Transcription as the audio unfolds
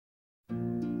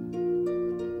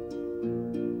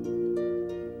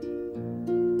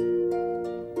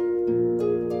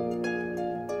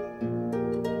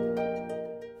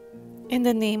In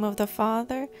the name of the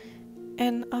Father,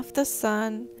 and of the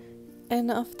Son, and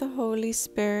of the Holy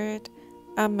Spirit.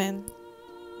 Amen.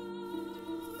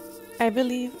 I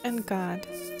believe in God,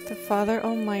 the Father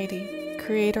Almighty,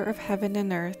 creator of heaven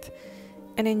and earth,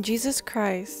 and in Jesus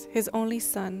Christ, his only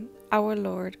Son, our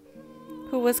Lord,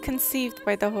 who was conceived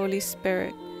by the Holy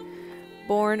Spirit,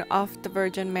 born of the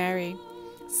Virgin Mary,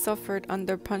 suffered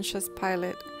under Pontius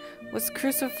Pilate, was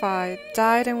crucified,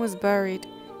 died, and was buried.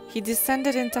 He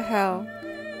descended into hell.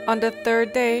 On the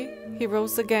third day, he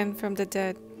rose again from the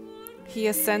dead. He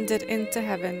ascended into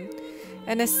heaven,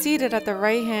 and is seated at the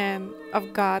right hand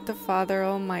of God the Father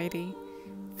Almighty.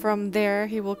 From there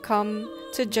he will come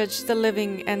to judge the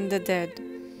living and the dead.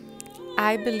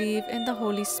 I believe in the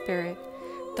Holy Spirit,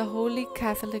 the Holy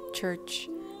Catholic Church,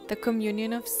 the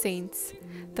communion of saints,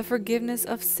 the forgiveness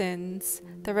of sins,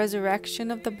 the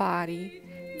resurrection of the body,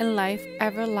 and life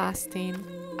everlasting.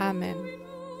 Amen.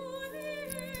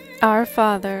 Our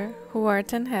Father, who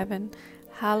art in heaven,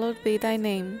 hallowed be thy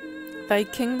name. Thy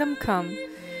kingdom come,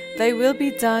 thy will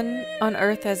be done on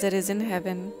earth as it is in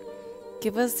heaven.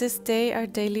 Give us this day our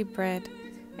daily bread,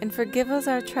 and forgive us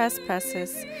our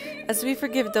trespasses, as we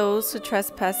forgive those who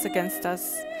trespass against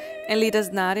us. And lead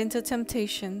us not into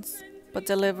temptations, but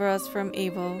deliver us from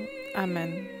evil.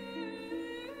 Amen.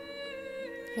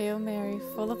 Hail Mary,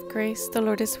 full of grace, the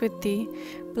Lord is with thee.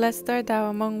 Blessed art thou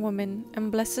among women,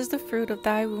 and blessed is the fruit of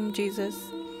thy womb, Jesus.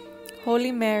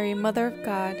 Holy Mary, Mother of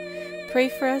God, pray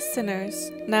for us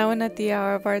sinners, now and at the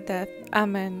hour of our death.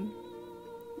 Amen.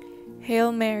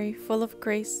 Hail Mary, full of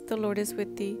grace, the Lord is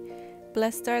with thee.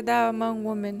 Blessed art thou among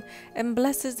women, and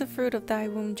blessed is the fruit of thy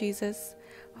womb, Jesus.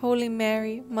 Holy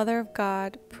Mary, Mother of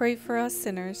God, pray for us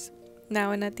sinners,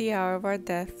 now and at the hour of our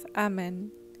death.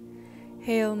 Amen.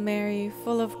 Hail Mary,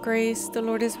 full of grace, the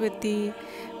Lord is with thee.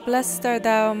 Blessed art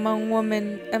thou among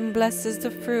women, and blessed is the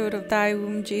fruit of thy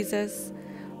womb, Jesus.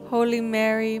 Holy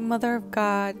Mary, Mother of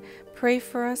God, pray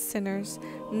for us sinners,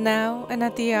 now and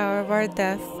at the hour of our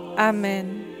death.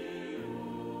 Amen.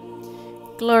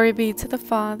 Glory be to the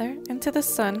Father, and to the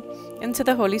Son, and to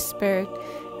the Holy Spirit,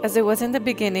 as it was in the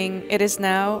beginning, it is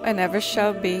now, and ever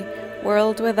shall be,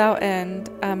 world without end.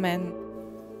 Amen.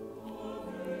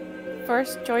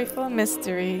 First joyful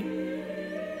mystery,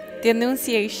 the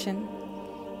Annunciation.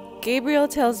 Gabriel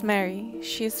tells Mary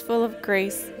she is full of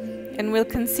grace and will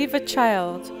conceive a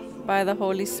child by the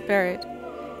Holy Spirit.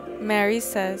 Mary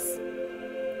says,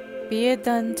 "Be it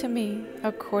done to me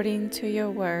according to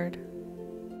your word."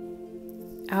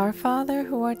 Our Father,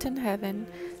 who art in heaven,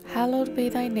 hallowed be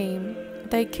thy name.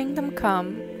 Thy kingdom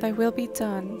come, thy will be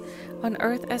done, on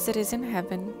earth as it is in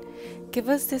heaven. Give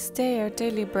us this day our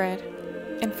daily bread,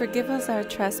 and forgive us our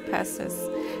trespasses,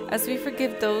 as we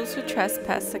forgive those who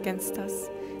trespass against us.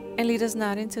 And lead us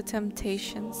not into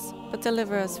temptations, but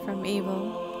deliver us from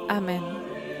evil. Amen.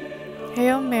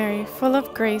 Hail Mary, full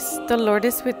of grace, the Lord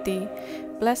is with thee.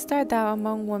 Blessed art thou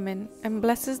among women, and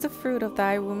blessed is the fruit of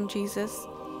thy womb, Jesus.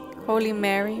 Holy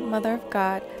Mary, Mother of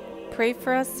God, pray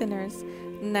for us sinners,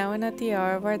 now and at the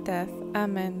hour of our death.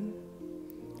 Amen.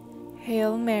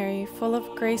 Hail Mary, full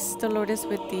of grace, the Lord is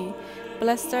with thee.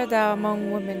 Blessed art thou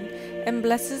among women, and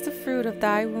blessed is the fruit of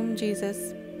thy womb,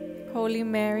 Jesus. Holy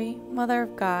Mary, Mother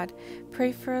of God,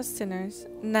 pray for us sinners,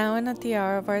 now and at the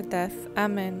hour of our death.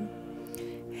 Amen.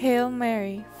 Hail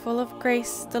Mary, full of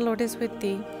grace, the Lord is with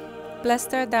thee.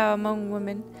 Blessed art thou among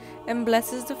women, and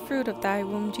blessed is the fruit of thy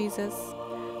womb, Jesus.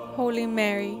 Holy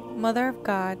Mary, Mother of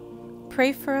God,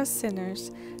 pray for us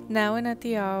sinners, now and at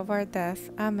the hour of our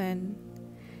death. Amen.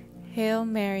 Hail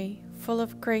Mary, full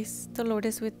of grace, the Lord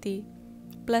is with thee.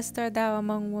 Blessed art thou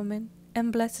among women,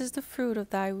 and blessed is the fruit of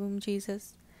thy womb,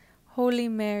 Jesus. Holy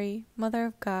Mary, Mother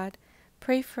of God,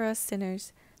 pray for us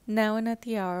sinners, now and at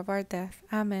the hour of our death.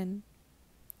 Amen.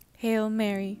 Hail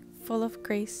Mary, full of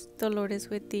grace, the Lord is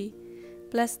with thee.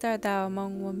 Blessed art thou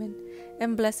among women,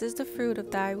 and blessed is the fruit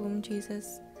of thy womb,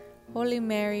 Jesus. Holy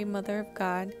Mary, Mother of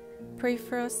God, pray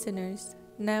for us sinners,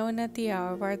 now and at the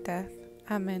hour of our death.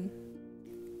 Amen.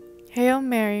 Hail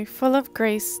Mary, full of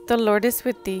grace, the Lord is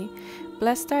with thee.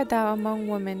 Blessed art thou among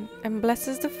women, and blessed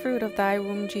is the fruit of thy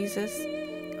womb, Jesus.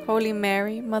 Holy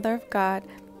Mary, Mother of God,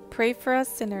 pray for us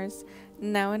sinners,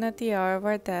 now and at the hour of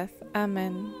our death.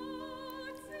 Amen.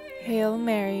 Hail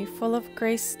Mary, full of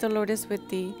grace, the Lord is with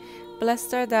thee.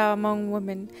 Blessed art thou among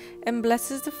women, and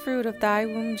blessed is the fruit of thy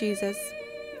womb, Jesus.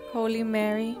 Holy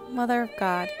Mary, Mother of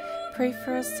God, pray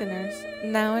for us sinners,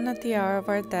 now and at the hour of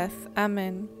our death.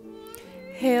 Amen.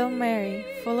 Hail Mary,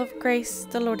 full of grace,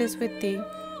 the Lord is with thee.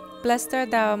 Blessed art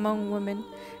thou among women,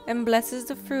 and blessed is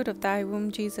the fruit of thy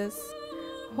womb, Jesus.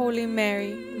 Holy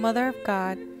Mary, Mother of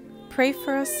God, pray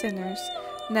for us sinners,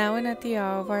 now and at the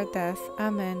hour of our death.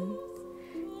 Amen.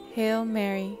 Hail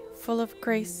Mary, full of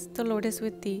grace, the Lord is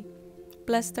with thee.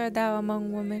 Blessed art thou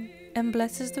among women, and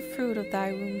blessed is the fruit of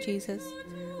thy womb, Jesus.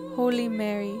 Holy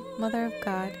Mary, Mother of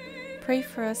God, pray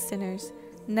for us sinners,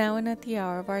 now and at the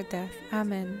hour of our death.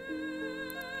 Amen.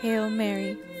 Hail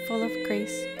Mary, full of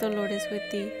grace, the Lord is with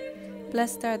thee.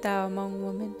 Blessed art thou among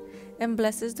women, and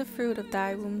blessed is the fruit of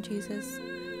thy womb, Jesus.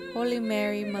 Holy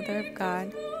Mary, Mother of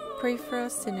God, pray for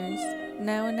us sinners,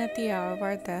 now and at the hour of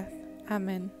our death.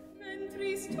 Amen.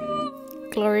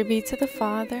 Glory be to the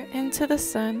Father, and to the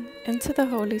Son, and to the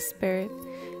Holy Spirit,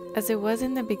 as it was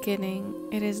in the beginning,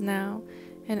 it is now,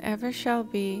 and ever shall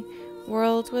be,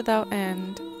 world without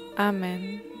end.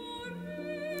 Amen.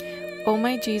 O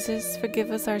my Jesus,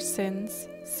 forgive us our sins,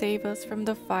 save us from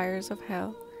the fires of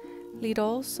hell. Lead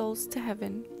all souls to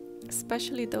heaven,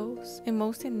 especially those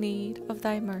most in need of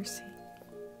thy mercy.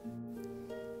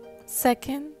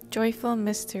 Second joyful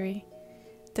mystery,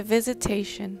 the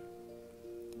Visitation.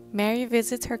 Mary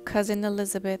visits her cousin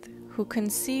Elizabeth, who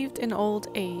conceived in old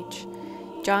age.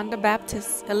 John the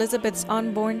Baptist, Elizabeth's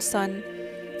unborn son,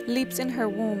 leaps in her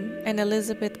womb, and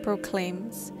Elizabeth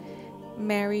proclaims,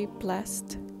 Mary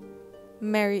blessed.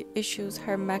 Mary issues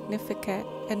her Magnificat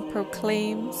and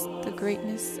proclaims the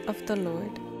greatness of the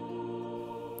Lord.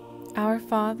 Our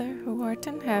Father, who art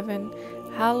in heaven,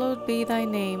 hallowed be thy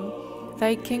name.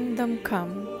 Thy kingdom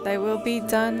come, thy will be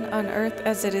done on earth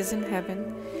as it is in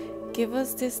heaven. Give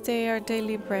us this day our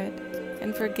daily bread,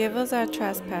 and forgive us our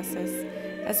trespasses,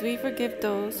 as we forgive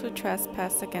those who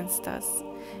trespass against us.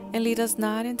 And lead us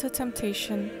not into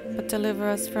temptation, but deliver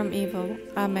us from evil.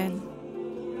 Amen.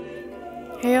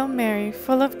 Hail Mary,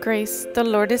 full of grace, the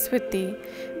Lord is with thee.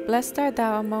 Blessed art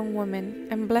thou among women,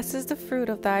 and blessed is the fruit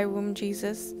of thy womb,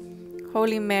 Jesus.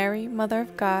 Holy Mary, Mother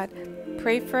of God,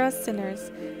 pray for us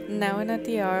sinners, now and at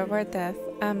the hour of our death.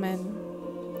 Amen.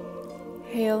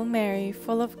 Hail Mary,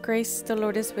 full of grace, the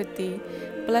Lord is with thee.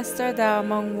 Blessed art thou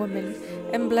among women,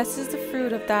 and blessed is the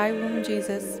fruit of thy womb,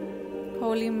 Jesus.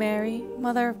 Holy Mary,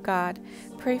 Mother of God,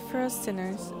 pray for us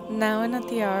sinners, now and at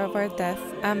the hour of our death.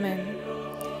 Amen.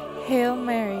 Hail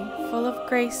Mary, full of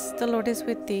grace, the Lord is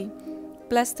with thee.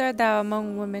 Blessed art thou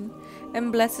among women,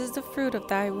 and blessed is the fruit of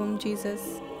thy womb,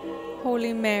 Jesus.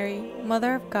 Holy Mary,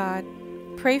 Mother of God,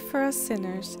 pray for us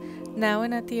sinners, now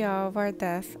and at the hour of our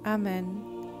death. Amen.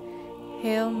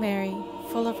 Hail Mary,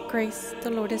 full of grace, the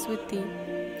Lord is with thee.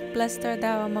 Blessed art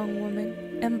thou among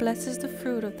women, and blessed is the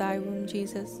fruit of thy womb,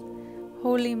 Jesus.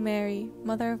 Holy Mary,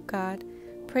 Mother of God,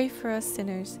 pray for us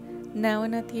sinners, now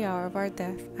and at the hour of our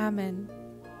death. Amen.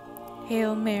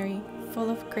 Hail Mary, full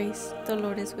of grace, the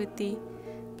Lord is with thee.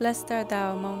 Blessed art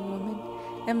thou among women,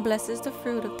 and blessed is the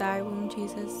fruit of thy womb,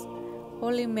 Jesus.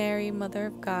 Holy Mary, Mother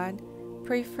of God,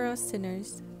 pray for us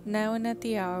sinners, now and at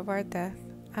the hour of our death.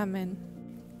 Amen.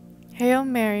 Hail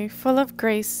Mary, full of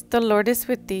grace, the Lord is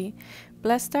with thee.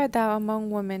 Blessed art thou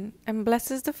among women, and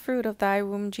blessed is the fruit of thy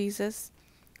womb, Jesus.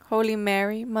 Holy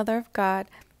Mary, Mother of God,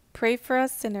 pray for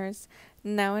us sinners,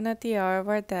 now and at the hour of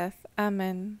our death.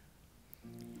 Amen.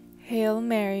 Hail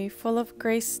Mary, full of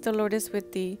grace, the Lord is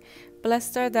with thee.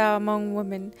 Blessed art thou among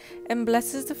women, and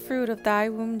blessed is the fruit of thy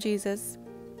womb, Jesus.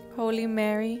 Holy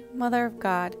Mary, Mother of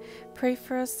God, pray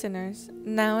for us sinners,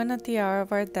 now and at the hour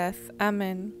of our death.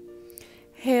 Amen.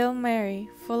 Hail Mary,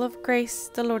 full of grace,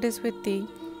 the Lord is with thee.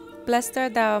 Blessed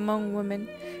art thou among women,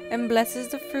 and blessed is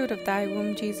the fruit of thy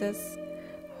womb, Jesus.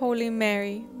 Holy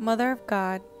Mary, Mother of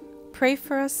God, pray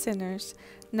for us sinners,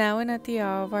 now and at the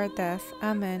hour of our death.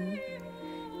 Amen.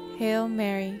 Hail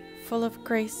Mary, full of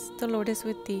grace, the Lord is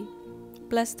with thee.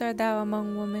 Blessed art thou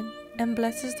among women, and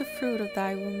blessed is the fruit of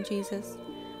thy womb, Jesus.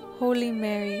 Holy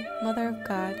Mary, Mother of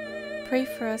God, pray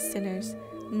for us sinners,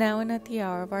 now and at the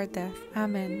hour of our death.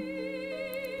 Amen.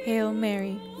 Hail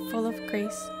Mary, full of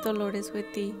grace, the Lord is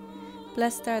with thee.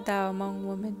 Blessed art thou among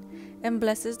women, and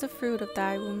blessed is the fruit of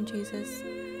thy womb, Jesus.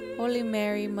 Holy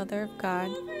Mary, Mother of God,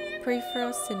 pray for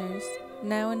us sinners,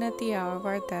 now and at the hour of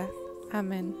our death.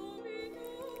 Amen.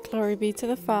 Glory be to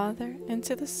the Father, and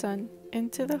to the Son,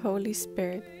 and to the Holy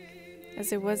Spirit,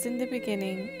 as it was in the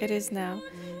beginning, it is now,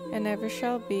 and ever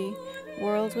shall be,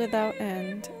 world without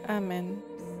end. Amen.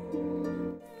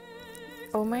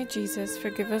 O my Jesus,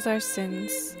 forgive us our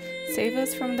sins, save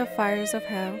us from the fires of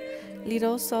hell, lead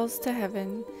all souls to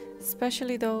heaven,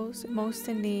 especially those most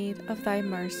in need of thy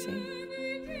mercy.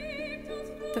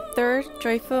 The third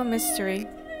joyful mystery,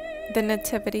 the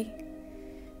Nativity.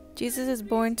 Jesus is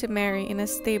born to Mary in a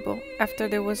stable after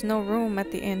there was no room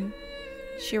at the inn.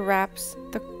 She wraps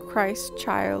the Christ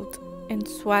child in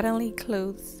swaddling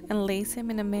clothes and lays him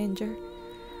in a manger.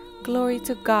 Glory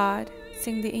to God,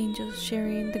 sing the angels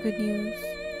sharing the good news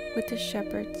with the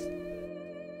shepherds.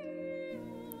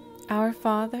 Our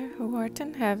Father, who art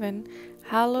in heaven,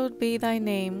 hallowed be thy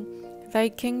name. Thy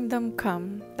kingdom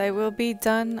come, thy will be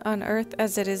done on earth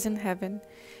as it is in heaven.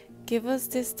 Give us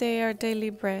this day our daily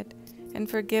bread, and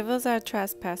forgive us our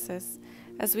trespasses,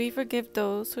 as we forgive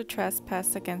those who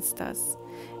trespass against us.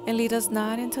 And lead us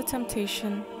not into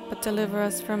temptation, but deliver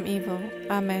us from evil.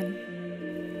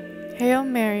 Amen. Hail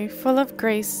Mary, full of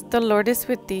grace, the Lord is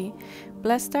with thee.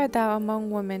 Blessed art thou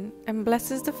among women, and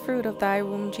blessed is the fruit of thy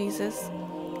womb, Jesus.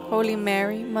 Holy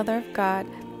Mary, Mother of God,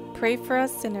 pray for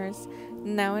us sinners,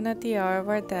 now and at the hour of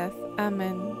our death.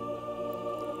 Amen.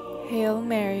 Hail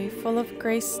Mary, full of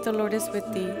grace, the Lord is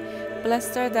with thee.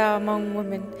 Blessed art thou among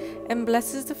women, and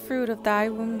blessed is the fruit of thy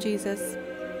womb, Jesus.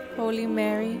 Holy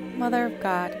Mary, Mother of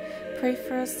God, pray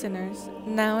for us sinners,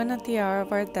 now and at the hour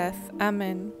of our death.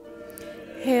 Amen.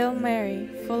 Hail Mary,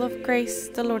 full of grace,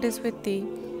 the Lord is with thee.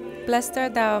 Blessed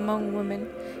art thou among women,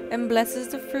 and blessed is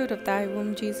the fruit of thy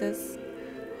womb, Jesus.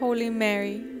 Holy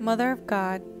Mary, Mother of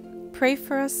God, pray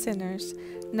for us sinners,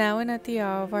 now and at the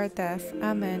hour of our death.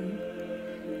 Amen.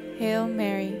 Hail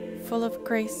Mary, full of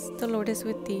grace, the Lord is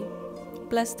with thee.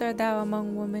 Blessed art thou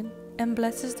among women, and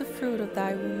blessed is the fruit of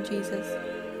thy womb, Jesus.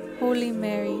 Holy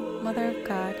Mary, Mother of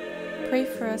God, pray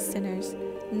for us sinners,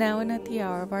 now and at the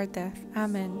hour of our death.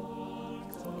 Amen.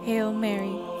 Hail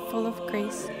Mary, full of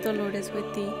grace, the Lord is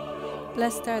with thee.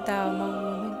 Blessed art thou among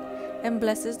women, and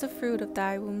blessed is the fruit of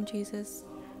thy womb, Jesus.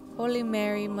 Holy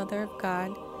Mary, Mother of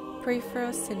God, pray for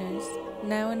us sinners,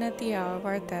 now and at the hour of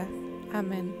our death.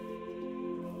 Amen.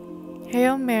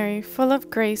 Hail Mary, full of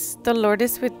grace, the Lord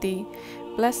is with thee.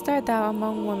 Blessed art thou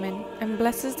among women, and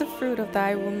blessed is the fruit of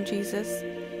thy womb, Jesus.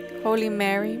 Holy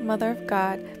Mary, Mother of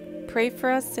God, pray for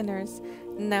us sinners,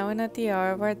 now and at the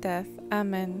hour of our death.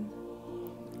 Amen.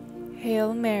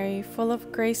 Hail Mary, full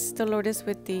of grace, the Lord is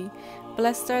with thee.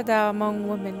 Blessed art thou among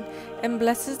women, and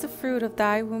blessed is the fruit of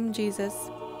thy womb, Jesus.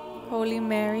 Holy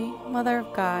Mary, Mother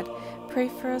of God, pray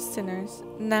for us sinners,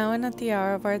 now and at the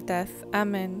hour of our death.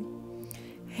 Amen.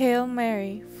 Hail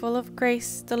Mary, full of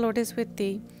grace, the Lord is with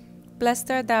thee.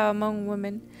 Blessed art thou among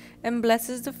women, and blessed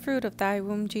is the fruit of thy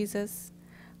womb, Jesus.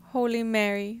 Holy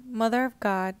Mary, Mother of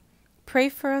God, pray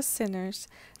for us sinners,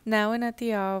 now and at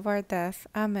the hour of our death.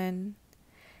 Amen.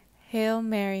 Hail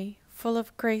Mary, full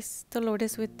of grace, the Lord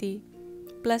is with thee.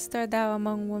 Blessed art thou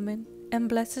among women, and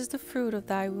blessed is the fruit of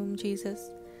thy womb, Jesus.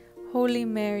 Holy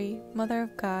Mary, Mother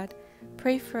of God,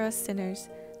 pray for us sinners,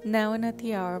 now and at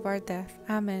the hour of our death.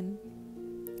 Amen.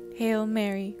 Hail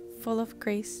Mary, full of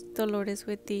grace, the Lord is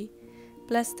with thee.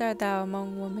 Blessed art thou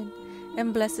among women,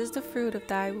 and blessed is the fruit of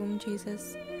thy womb,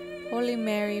 Jesus. Holy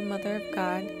Mary, Mother of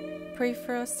God, pray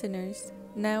for us sinners,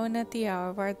 now and at the hour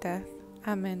of our death.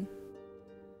 Amen.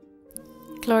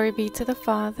 Glory be to the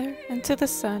Father, and to the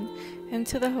Son, and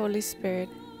to the Holy Spirit,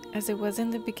 as it was in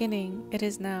the beginning, it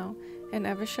is now, and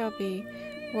ever shall be,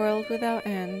 world without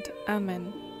end.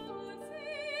 Amen.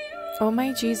 O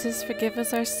my Jesus, forgive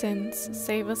us our sins,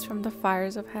 save us from the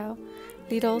fires of hell.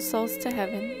 Lead all souls to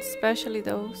heaven, especially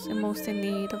those most in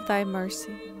need of thy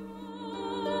mercy.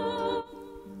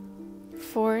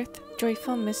 Fourth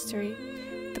joyful mystery,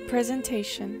 the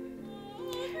Presentation.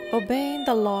 Obeying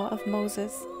the law of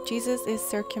Moses, Jesus is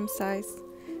circumcised.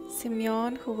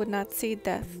 Simeon, who would not see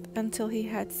death until he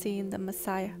had seen the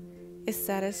Messiah, is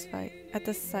satisfied at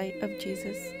the sight of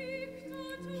Jesus.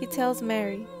 He tells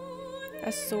Mary,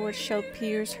 "A sword shall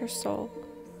pierce her soul,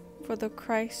 for the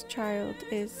Christ child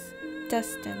is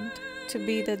destined to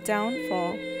be the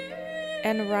downfall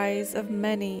and rise of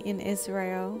many in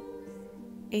Israel,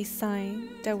 a sign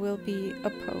that will be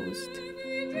opposed."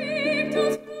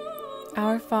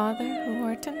 Our Father, who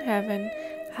art in heaven,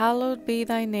 hallowed be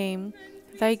thy name.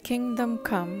 Thy kingdom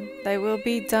come, thy will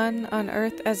be done on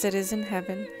earth as it is in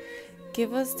heaven.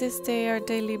 Give us this day our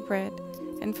daily bread,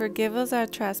 and forgive us our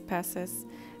trespasses,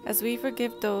 as we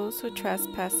forgive those who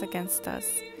trespass against us.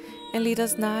 And lead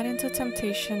us not into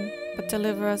temptation, but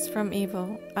deliver us from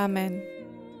evil. Amen.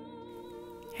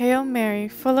 Hail Mary,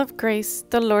 full of grace,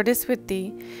 the Lord is with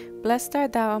thee. Blessed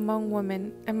art thou among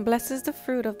women, and blessed is the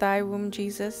fruit of thy womb,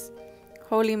 Jesus.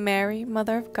 Holy Mary,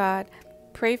 Mother of God,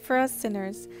 pray for us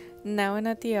sinners, now and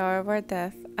at the hour of our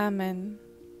death. Amen.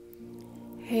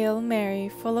 Hail Mary,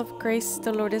 full of grace,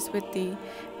 the Lord is with thee.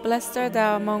 Blessed art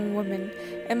thou among women,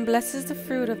 and blessed is the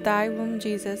fruit of thy womb,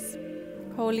 Jesus.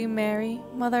 Holy Mary,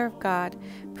 Mother of God,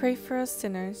 pray for us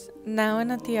sinners, now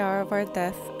and at the hour of our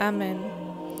death. Amen.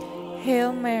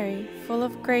 Hail Mary, full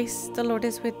of grace, the Lord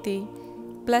is with thee.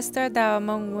 Blessed art thou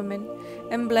among women,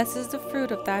 and blessed is the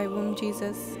fruit of thy womb,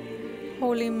 Jesus.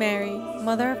 Holy Mary,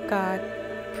 Mother of God,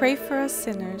 pray for us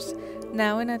sinners,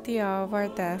 now and at the hour of our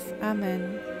death.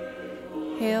 Amen.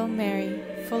 Hail Mary,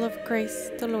 full of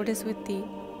grace, the Lord is with thee.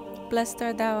 blessed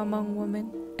art thou among women,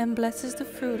 and blessed is the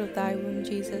fruit of thy womb,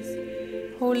 Jesus.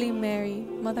 Holy Mary,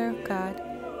 Mother of God,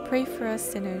 pray for us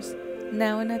sinners,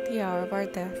 now and at the hour of our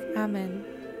death. Amen.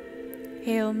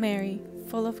 Hail Mary,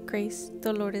 full of grace,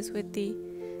 the Lord is with thee.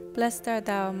 Blessed art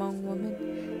thou among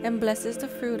women, and blessed is the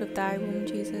fruit of thy womb,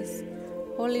 Jesus.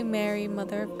 Holy Mary,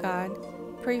 Mother of God,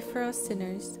 pray for us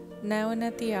sinners, now and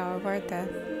at the hour of our death.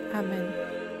 Amen.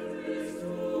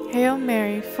 Hail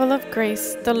Mary, full of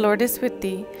grace, the Lord is with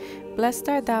thee. Blessed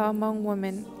art thou among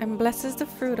women, and blessed is the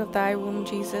fruit of thy womb,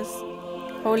 Jesus.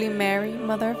 Holy Mary,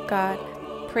 Mother of God,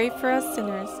 pray for us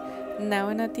sinners, now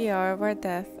and at the hour of our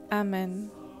death.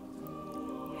 Amen.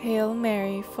 Hail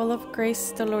Mary, full of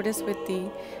grace, the Lord is with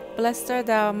thee. Blessed art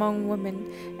thou among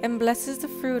women, and blessed is the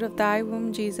fruit of thy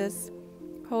womb, Jesus.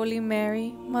 Holy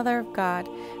Mary, Mother of God,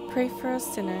 pray for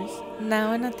us sinners,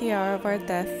 now and at the hour of our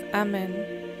death. Amen.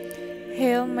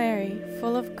 Hail Mary,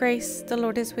 full of grace, the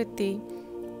Lord is with thee.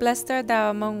 Blessed art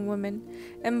thou among women,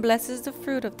 and blessed is the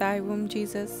fruit of thy womb,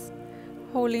 Jesus.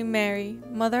 Holy Mary,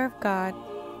 Mother of God,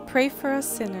 pray for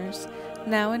us sinners,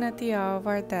 now and at the hour of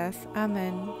our death.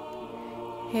 Amen.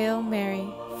 Hail Mary,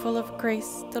 full of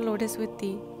grace, the Lord is with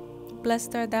thee.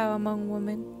 Blessed art thou among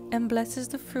women, and blessed is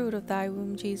the fruit of thy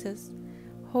womb, Jesus.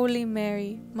 Holy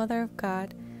Mary, Mother of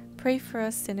God, pray for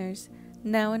us sinners,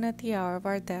 now and at the hour of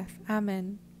our death.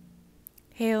 Amen.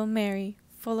 Hail Mary,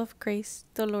 full of grace,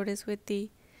 the Lord is with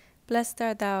thee. Blessed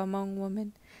art thou among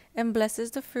women, and blessed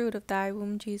is the fruit of thy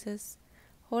womb, Jesus.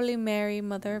 Holy Mary,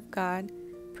 Mother of God,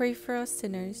 pray for us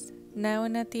sinners, now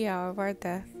and at the hour of our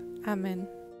death. Amen.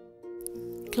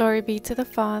 Glory be to the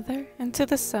Father, and to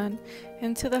the Son,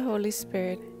 and to the Holy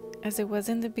Spirit, as it was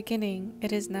in the beginning,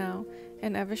 it is now,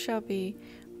 and ever shall be,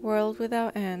 world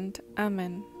without end.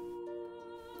 Amen.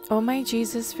 O my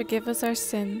Jesus, forgive us our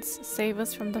sins, save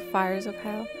us from the fires of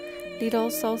hell, lead all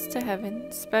souls to heaven,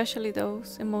 especially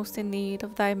those most in need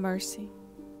of thy mercy.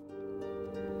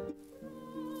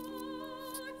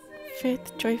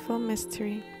 Fifth joyful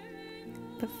mystery,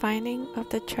 the finding of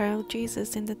the child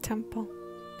Jesus in the temple.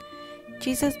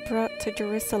 Jesus brought to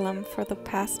Jerusalem for the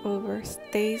Passover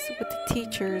stays with the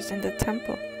teachers in the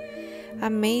temple,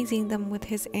 amazing them with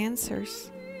his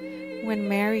answers. When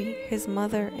Mary, his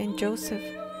mother, and Joseph,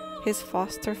 his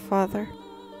foster father,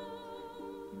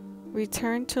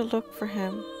 return to look for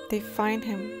him, they find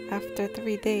him after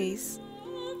 3 days.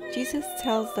 Jesus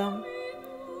tells them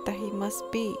that he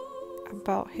must be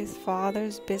about his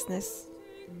Father's business,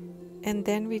 and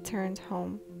then returns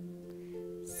home,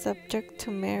 subject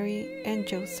to Mary and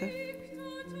Joseph.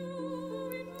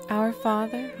 Our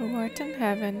Father, who art in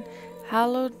heaven,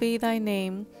 hallowed be thy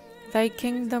name. Thy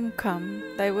kingdom come,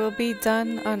 thy will be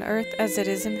done on earth as it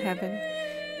is in heaven.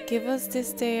 Give us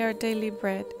this day our daily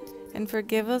bread, and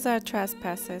forgive us our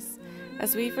trespasses,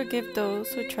 as we forgive those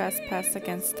who trespass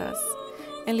against us.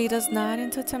 And lead us not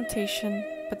into temptation,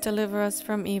 but deliver us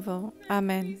from evil.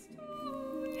 Amen.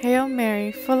 Hail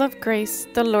Mary, full of grace,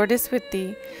 the Lord is with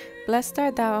thee. Blessed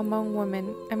art thou among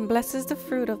women, and blessed is the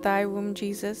fruit of thy womb,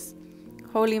 Jesus.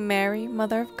 Holy Mary,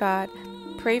 Mother of God,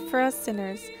 pray for us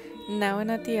sinners, now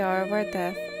and at the hour of our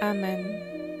death. Amen.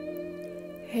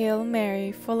 Hail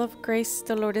Mary, full of grace,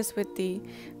 the Lord is with thee.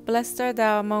 Blessed art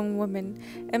thou among women,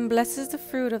 and blessed is the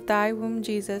fruit of thy womb,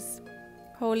 Jesus.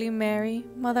 Holy Mary,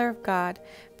 Mother of God,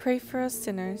 pray for us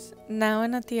sinners, now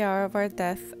and at the hour of our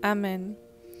death. Amen.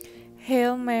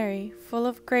 Hail Mary, full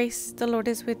of grace, the Lord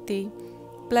is with thee.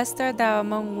 Blessed art thou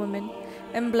among women,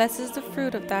 and blessed is the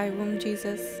fruit of thy womb,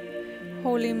 Jesus.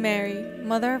 Holy Mary,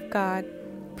 Mother of God,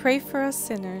 pray for us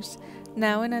sinners,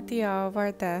 now and at the hour of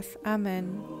our death.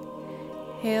 Amen.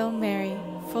 Hail Mary,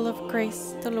 full of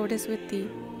grace, the Lord is with thee.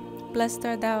 Blessed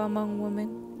art thou among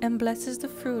women, and blessed is the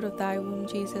fruit of thy womb,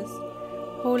 Jesus.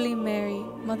 Holy Mary,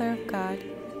 Mother of God,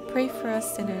 pray for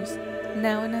us sinners,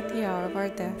 now and at the hour of our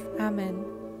death. Amen.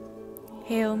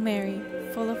 Hail Mary,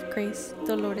 full of grace,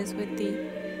 the Lord is with thee.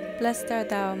 Blessed art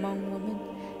thou among women,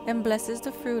 and blessed is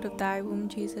the fruit of thy womb,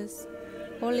 Jesus.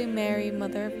 Holy Mary,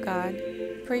 Mother of God,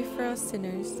 pray for us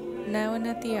sinners, now and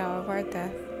at the hour of our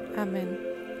death. Amen.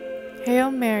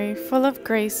 Hail Mary, full of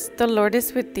grace, the Lord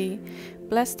is with thee.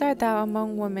 Blessed art thou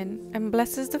among women, and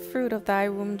blessed is the fruit of thy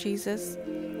womb, Jesus.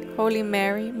 Holy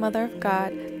Mary, Mother of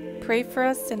God, pray for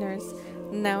us sinners,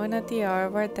 now and at the hour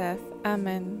of our death.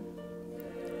 Amen.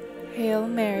 Hail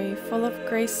Mary, full of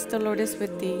grace, the Lord is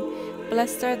with thee.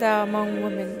 Blessed art thou among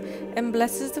women, and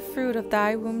blessed is the fruit of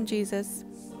thy womb, Jesus.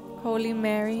 Holy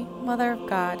Mary, Mother of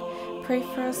God, pray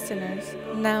for us sinners,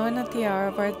 now and at the hour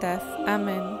of our death.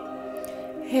 Amen.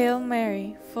 Hail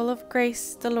Mary, full of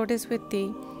grace, the Lord is with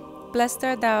thee. Blessed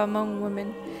art thou among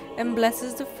women, and blessed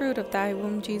is the fruit of thy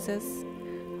womb, Jesus.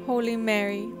 Holy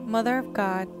Mary, Mother of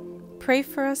God, pray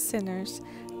for us sinners,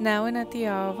 now and at the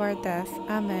hour of our death.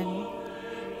 Amen.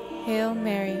 Hail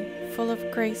Mary, full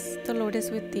of grace, the Lord is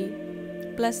with thee.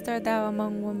 Blessed art thou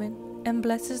among women, and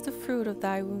blessed is the fruit of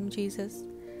thy womb, Jesus.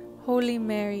 Holy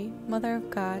Mary, Mother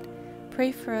of God,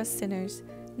 pray for us sinners,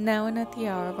 now and at the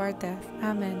hour of our death.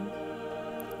 Amen.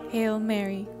 Hail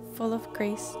Mary, full of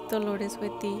grace, the Lord is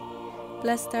with thee.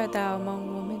 Blessed art thou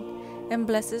among women, and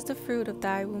blessed is the fruit of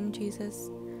thy womb, Jesus.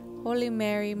 Holy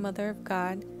Mary, Mother of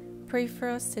God, pray for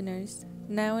us sinners,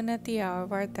 now and at the hour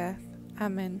of our death.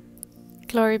 Amen.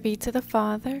 Glory be to the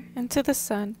Father, and to the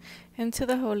Son, and to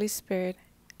the Holy Spirit,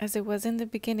 as it was in the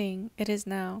beginning, it is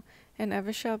now, and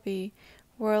ever shall be,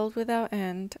 world without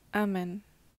end. Amen.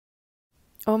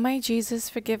 O my Jesus,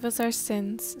 forgive us our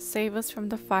sins, save us from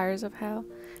the fires of hell,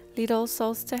 lead all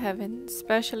souls to heaven,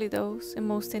 especially those in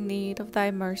most in need of thy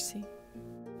mercy.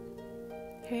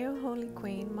 Hail, Holy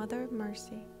Queen, Mother of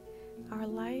Mercy, our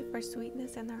life, our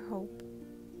sweetness, and our hope.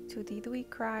 To thee do we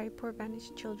cry, poor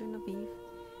banished children of Eve.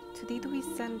 To thee do we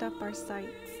send up our sighs,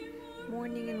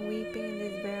 mourning and weeping in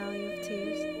this valley of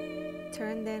tears.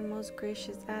 Turn then, most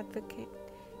gracious Advocate,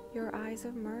 your eyes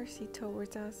of mercy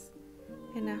towards us,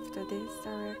 and after this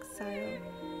our exile,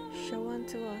 show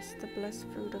unto us the blessed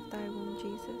fruit of thy womb,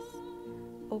 Jesus.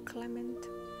 O clement,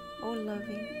 O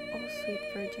loving, O sweet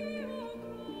Virgin Mary,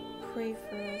 pray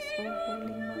for us, O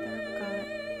Holy Mother of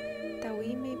God, that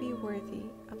we may be worthy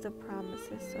of the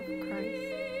promises of Christ.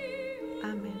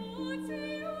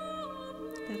 Amen.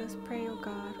 Let us pray, O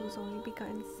God, whose only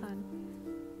begotten Son,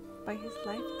 by his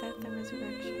life, death, and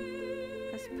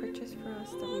resurrection, has purchased for us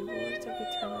the rewards of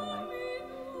eternal life.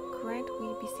 Grant, we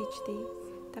beseech thee,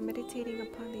 that meditating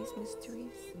upon these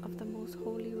mysteries of the most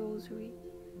holy Rosary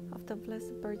of the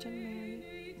Blessed Virgin Mary,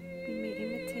 we may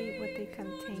imitate what they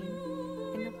contain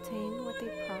and obtain what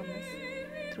they promise,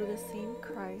 through the same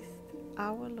Christ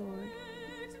our Lord.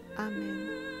 Amen.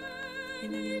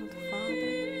 In the name of the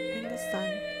Father,